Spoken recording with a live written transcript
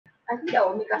I think that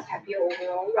will make us happier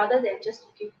overall rather than just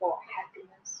looking for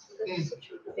happiness. Because it's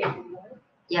such a vague word.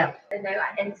 Yeah. And then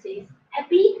and says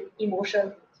happy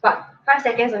emotion, but 5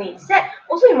 seconds only. Sad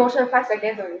also emotion, 5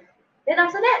 seconds only. Then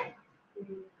after that,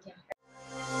 yeah.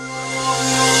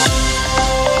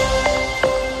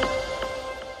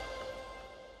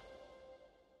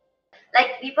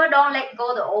 Like people don't let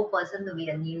go the old person to be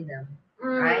a new them,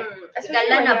 right? You Especially can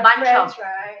learn when a you're bunch friends, of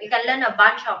right? you can learn a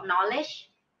bunch of knowledge,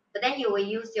 but then you will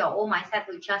use your old mindset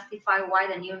to justify why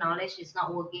the new knowledge is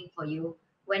not working for you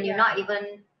when you're not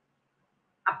even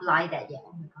apply that yet.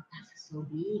 Oh my god, that's so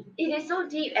deep. It is so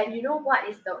deep, and you know what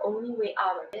is the only way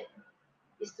out of it?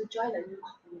 Is to join a new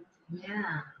community.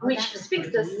 Yeah. Which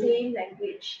speaks the same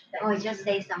language. Oh, it just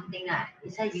say something like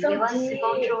it said you So give us to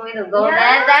go deep. through to go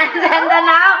there, then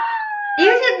now. Do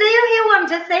you hear what I'm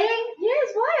just saying? Yes,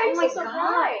 why are you Oh my so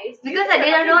surprised? God. Because I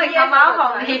didn't know it come out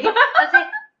from me. I said,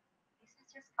 "Is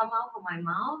it just come out from my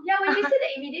mouth?" Yeah, when they said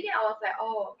that immediately, I was like,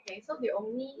 oh, okay. So the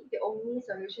only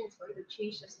solution is for you to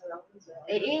change the surroundings.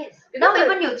 It is. Not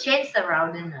even you change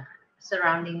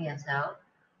surrounding yourself.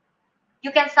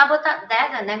 You can sabotage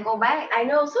that and then go back. I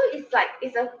know. So it's like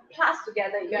it's a plus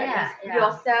together.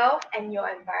 Yourself and your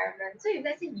environment. So if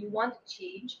let's say you want to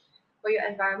change, but your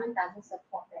environment doesn't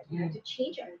support that, you have to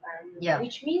change your environment. Yeah.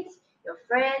 Which means your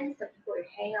friends, the people you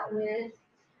hang out with.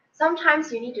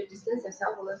 Sometimes you need to distance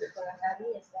yourself a little bit from your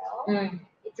family as well.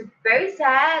 It's very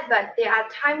sad, but there are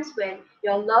times when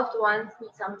your loved ones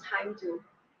need some time to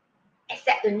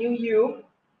accept the new you.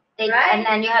 Right? And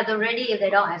then you have to ready if they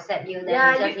don't accept you, then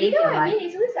you just live know your what I life. mean?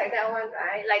 It's always like that one,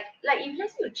 right? Like if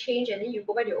let's say you change and then you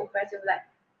go back to your old friends, you're like,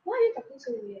 why are you talking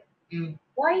so weird?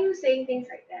 Why are you saying things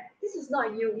like that? This is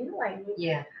not you. You know what I mean?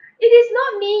 Yeah. It is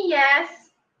not me,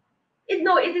 yes. It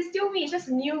is still me. It's just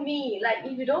new me. Like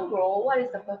if you don't grow, what is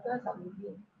the purpose of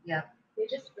living? Yeah. You're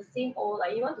just the same old.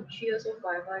 Like you want to 3 years old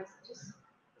forever. It's just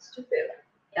stupid.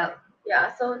 Yeah.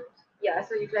 Yeah. So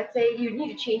if let's say you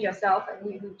need to change yourself and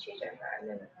you need to change your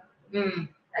environment,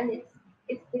 and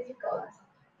it's difficult.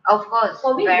 Of course.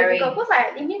 For me, very. it's difficult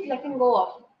because it means letting go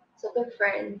of certain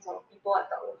friends or people I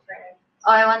thought were friends.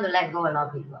 Oh, I want to let go a lot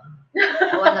of people.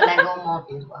 I want to let go more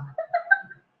people.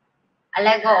 I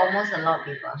let go almost a lot of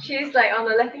people. She's like on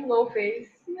the letting go phase.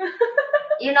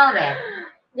 You know that.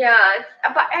 Yeah,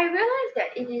 but I realized that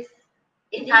it's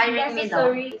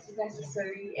necessary. It's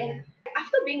necessary. Yeah. And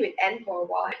after being with Anne for a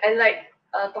while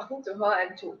and talking to her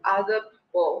and to other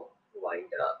people who are in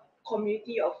the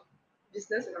community of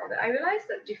business and all that, I realized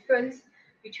the difference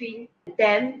between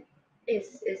them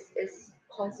is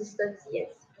consistency and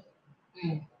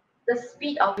speed. The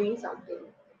speed of doing something.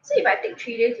 So if I take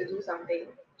 3 days to do something,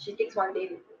 she takes 1 day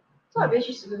to do. So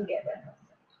obviously she doesn't get that.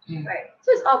 Right?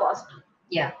 So it's all about speed.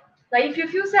 Yeah. Like if you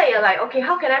feel sad, you're like, okay,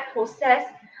 how can I process?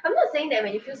 I'm not saying that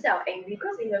when you feel sad or angry,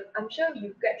 because I'm sure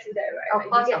you get through that,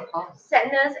 right? Of course.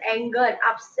 Sadness, anger, and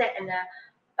upset, and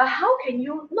but how can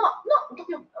you I'm not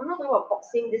talking about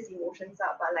boxing these emotions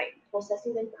up, but like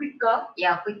processing them quicker.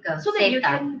 Yeah, quicker. So that you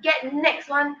can get next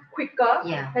one quicker.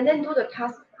 Yeah. And then do the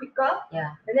task quicker.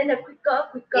 Yeah. And then the quicker.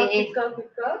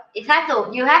 It's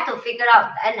you have to figure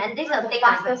out, and this is the thing.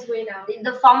 Fastest way now.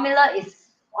 The formula is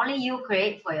only you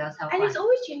create for yourself. And it's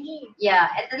always changing. Yeah,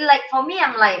 and then, like for me,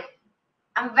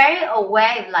 I'm very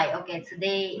aware of like, okay,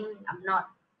 today I'm not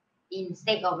in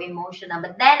state of emotional,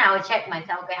 but then I will check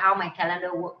myself, okay, how my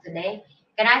calendar work today.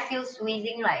 Can I still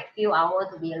squeezing like few hours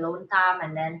to be alone time,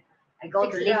 and then I go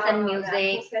to listen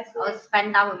music or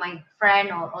spend time with my friend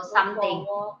or something.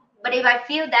 But if I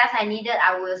feel that I need it,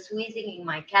 I will squeezing in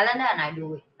my calendar and I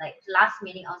do it. Like last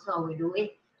minute also I will do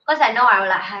it. Because I know I will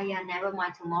like, yeah, never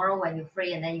mind, tomorrow when you're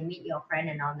free and then you meet your friend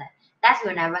and all that. That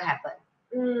will never happen.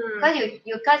 Because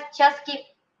you just keep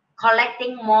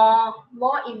collecting more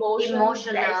emotional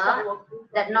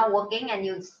that's not working, and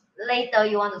later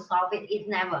you want to solve it. It's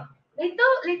never. Later,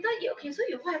 okay, so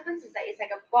what happens is that it's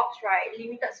like a box, right?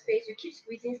 Limited space. You keep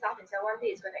squeezing stuff inside, one day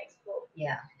it's going to explode.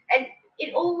 Yeah. And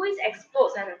it always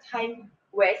explodes at a time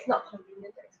where it's not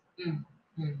convenient to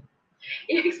explode.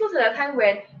 It explodes at a time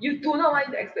when you do not want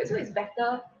it to explode. So it's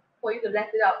better for you to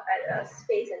let it out at a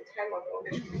space and time of your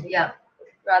own. Yeah.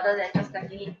 Rather than just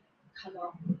letting it come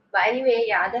out. But anyway,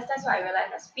 yeah, that's what I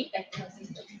realized. That speed and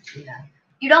consistency. Yeah.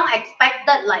 You don't expect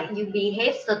that like you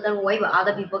behave certain way but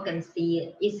other people can see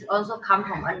it. It's also come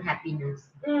from unhappiness.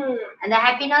 And the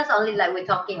happiness only, like we're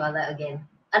talking about that again.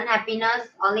 Unhappiness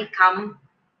only come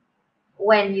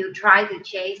when you try to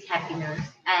chase happiness.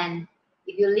 And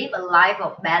if you live a life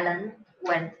of balance,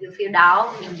 when you feel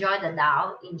down, enjoy the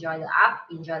down, enjoy the up,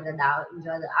 enjoy the down,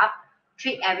 enjoy the up.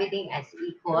 Treat everything as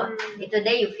equal. If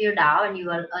today you feel down and you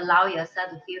will allow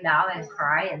yourself to feel down and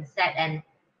cry and sad and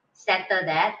settle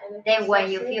that. And Then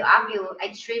when you process feel it. up, you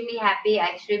extremely happy,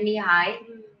 extremely high.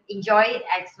 Mm. Enjoy it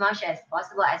as much as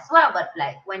possible as well. But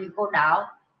like when you go down,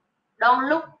 don't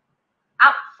look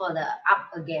up for the up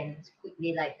again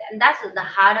quickly like that. And that's the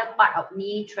harder part of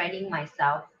me training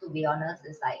myself, to be honest.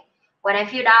 Is like when I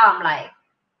feel down, I'm like,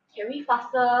 Can we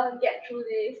faster get through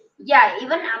this? yeah,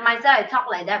 even myself I talk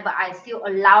like that, but I still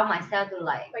allow myself to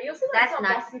like, But you also know that's it's not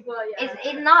not, possible. Yeah.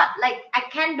 it's not like I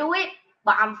can do it,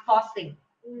 but I'm forcing.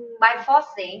 Mm. By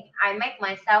forcing, I make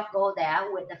myself go there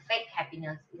with the fake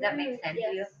happiness. Does that make sense to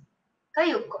you? Yes. Because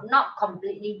you're not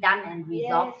completely done and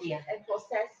resolved Yes, here. and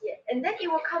process it. And then it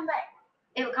will come back.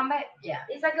 It will come back. Yeah.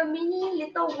 It's like a mini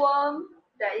little worm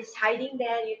that is hiding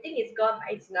there. You think it's gone,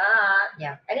 but it's not.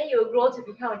 Yeah. And then you will grow to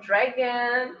become a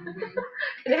dragon. Mhm.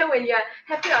 And then when you're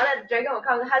happy about that, the dragon will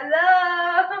come.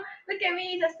 Hello, look at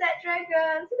me, the sad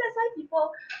dragon. So that's why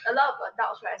people, a lot of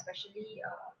adults, right, especially,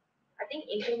 I think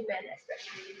Asian men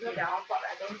especially, you know, they're all taught,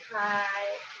 don't cry.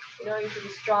 You know, you should be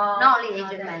strong. Not only and all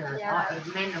Asian that. men, Yeah.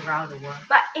 all men around the world.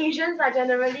 But Asians are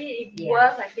generally Yeah.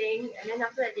 worse, I think. And then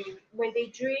after that, when they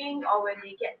drink or when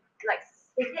they get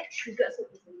they get triggered so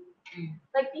easily. Mm.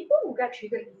 Like people who get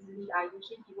triggered easily are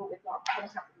usually people with a lot of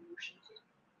pent up emotions.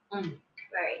 Mm.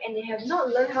 Right, and they have not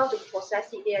learned how to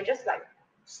process it. They are just like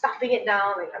stuffing it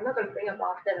down. Like I'm not going to think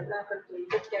about it. I'm not going to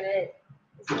look at it.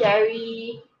 It's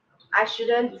scary. I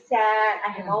shouldn't be sad.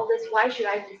 I have all this. Why should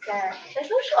I be sad? There's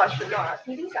no should or should not.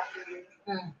 Feelings are feelings.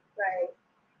 Mm. Right.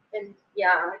 And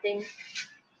yeah, I think.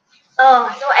 So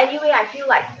anyway, I feel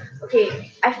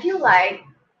like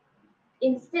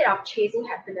instead of chasing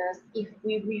happiness, if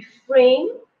we refrain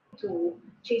to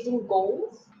chasing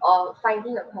goals or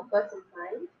finding a purpose in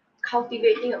mind,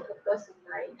 cultivating a purpose in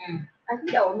mind, Mm. I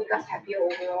think that will make us happier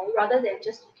overall rather than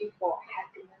just looking for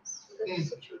happiness. Because it's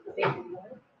such a vague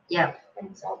word. Yeah. And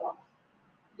it's all about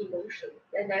emotion.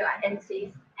 And then I end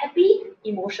says happy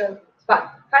emotion,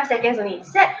 but 5 seconds only.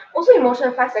 Sad also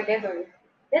emotion, 5 seconds only.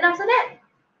 Then after that,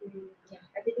 yeah,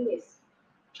 everything is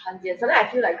transient. Sometimes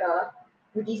I feel like a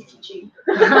Buddhist teaching.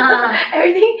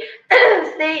 Everything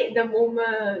stay in the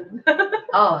moment.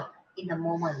 Oh, in the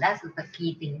moment, that's the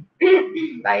key thing.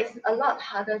 But it's a lot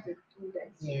harder to do that.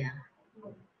 Yeah.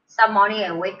 Some morning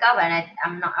I wake up and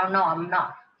I'm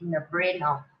not in the brain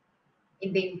of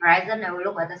in being present. I will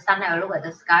look at the sun, I will look at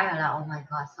the sky, I'm like, oh my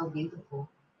god, so beautiful.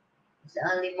 It's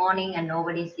early morning and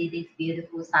nobody see this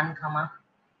beautiful sun come up.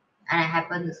 And I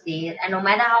happen to see it. And no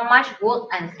matter how much work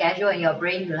and schedule in your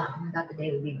brain, you're like, oh my god,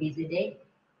 today will be a busy day.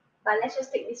 But let's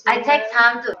just take this I moment. take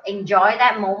time to enjoy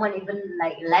that moment, even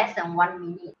like less than 1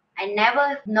 minute. I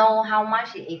never know how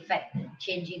much it affects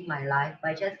changing my life,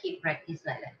 but I just keep practice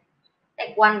like that.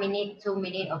 Take 1 minute, 2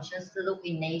 minutes of just look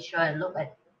in nature and look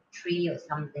at tree or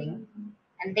something,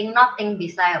 and think nothing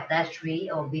beside of that tree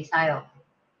or beside of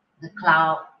the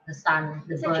cloud, the sun,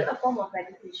 the It's actually bird. a form of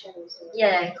meditation also.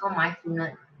 Yeah, it's called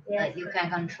mindfulness. Yes. Like you can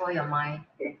control your mind.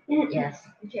 Yes.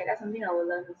 Okay, that's something I will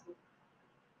learn also.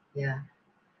 Yeah.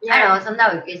 I know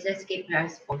sometimes we just keep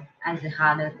respond as the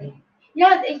harder thing.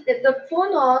 Yeah, the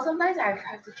phone sometimes I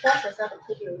have to force myself to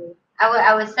take it away.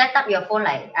 I will set up your phone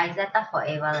like I set up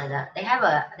forever like that. They have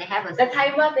a The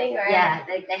timer thing, right? yeah,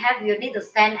 they have you need to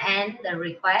send Anne the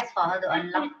request for her to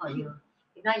unlock for you.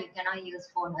 If not, you cannot use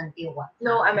phone until what?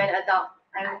 No, I'm an adult.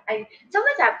 I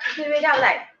sometimes I put it out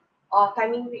like,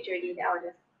 timing reach already.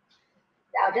 Then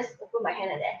I'll just open my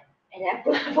hand like that, and then I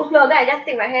put my phone down. Then I just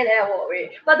take my hand and I walk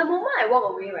away. But the moment I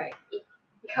walk away, right, it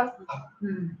becomes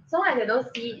easy. So long as I don't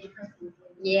see it becomes easy.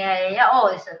 Yeah. Oh,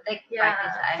 it's a thick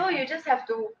practice. So you just have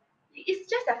to. It's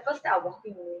just the first step of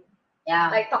walking away. Yeah.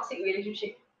 Like toxic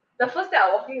relationship. The first step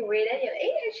of walking away, then you're like,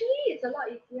 hey, actually, it's a lot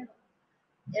easier.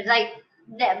 It's like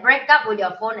that break up with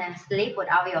your phone and sleep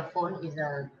without your phone is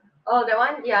a. Oh, that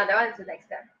one is the next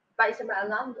step. But it's my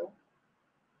alarm though.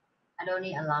 I don't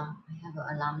need alarm. I have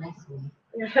an alarm next to me.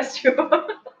 Yeah, that's true.